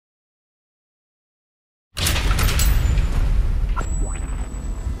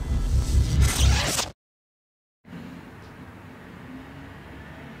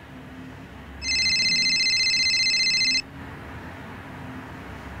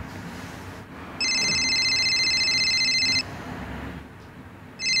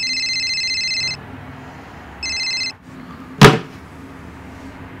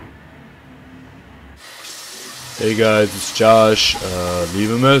Hey guys, it's Josh. Leave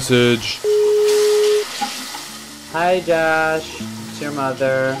a message. Hi Josh, it's your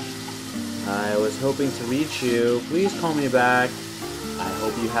mother. I was hoping to reach you. Please call me back. I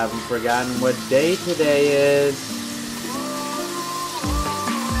hope you haven't forgotten what day today is.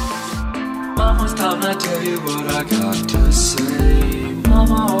 Mama's time to tell you what I got to say.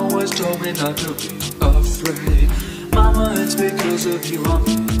 Mama always told me not to be afraid. Mama, it's because of you I'm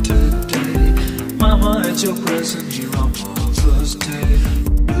here today. Mama, it's your present here on Mother's Day.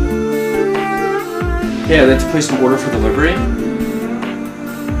 Hey, I'd like to place an order for delivery.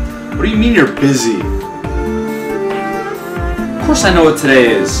 What do you mean you're busy? Of course I know what today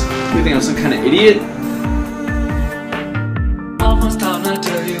is. You think I'm some kind of idiot? Mama's time to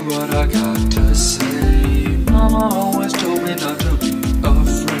tell you what I got to say. Mama always told me not to be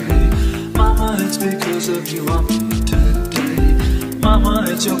afraid. Mama, it's because of you I'm here today. Mama,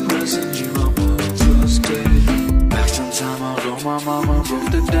 it's your present here on Mother's Day. Back some time ago, my mama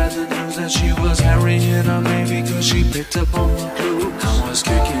broke the deadly news that she was carrying a baby cause she picked up on the clue. I was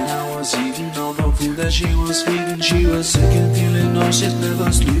kicking, I was eating all the food that she was feeding. She was sick and feeling nauseous,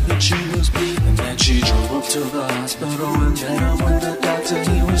 never sleeping, she was bleeding. And then she drove up to the hospital and met up with the doctor.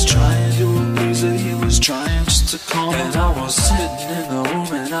 He was trying to appease her, he was trying just to calm her. And I was sitting in the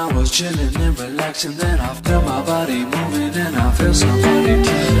room and I was chilling and relaxing. Then I felt my body moving and I felt somebody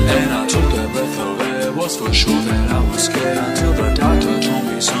killing. And I took that breath away, it was for sure that I was scared. Until the doctor told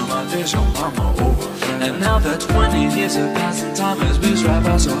me, son, there's your mama over there. And now that 20 years have passed and time has whizzed right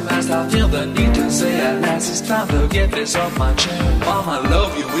by so fast, I feel the need to say at last it's time to get this off my chest. Mom, I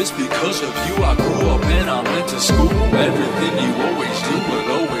love you, it's because of you I grew up and I went to school. Everything you always do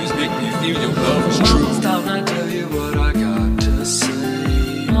will always make me feel your love is true. Mama's time to tell you what I got to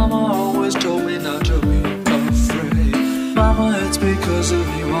say. Mama always told me not to be afraid. Mama, it's because of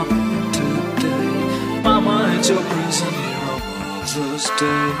you I'm here today. Mama, it's your present here on Mother's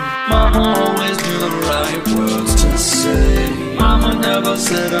Day. Mama always knew the right words to say. Mama never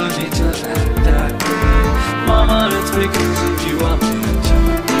said I need to act that way. Mama, it's because of you I'm here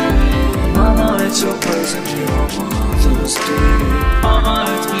today. Mama, it's your present here on Mother's Day. Mama,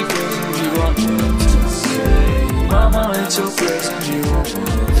 it's because of you I'm here to say. Mama, it's your present here on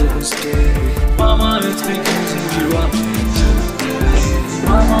Mother's Day. Mama, it's because of you I'm here today.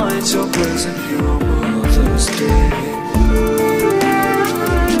 Mama, it's your present here on Mother's Day.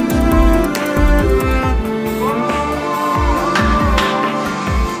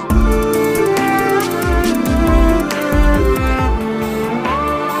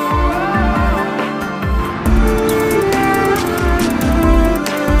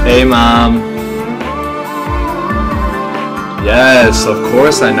 Hey Mom. Yes, of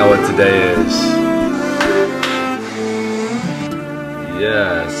course I know what today is.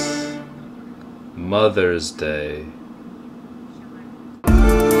 Yes. Mother's Day.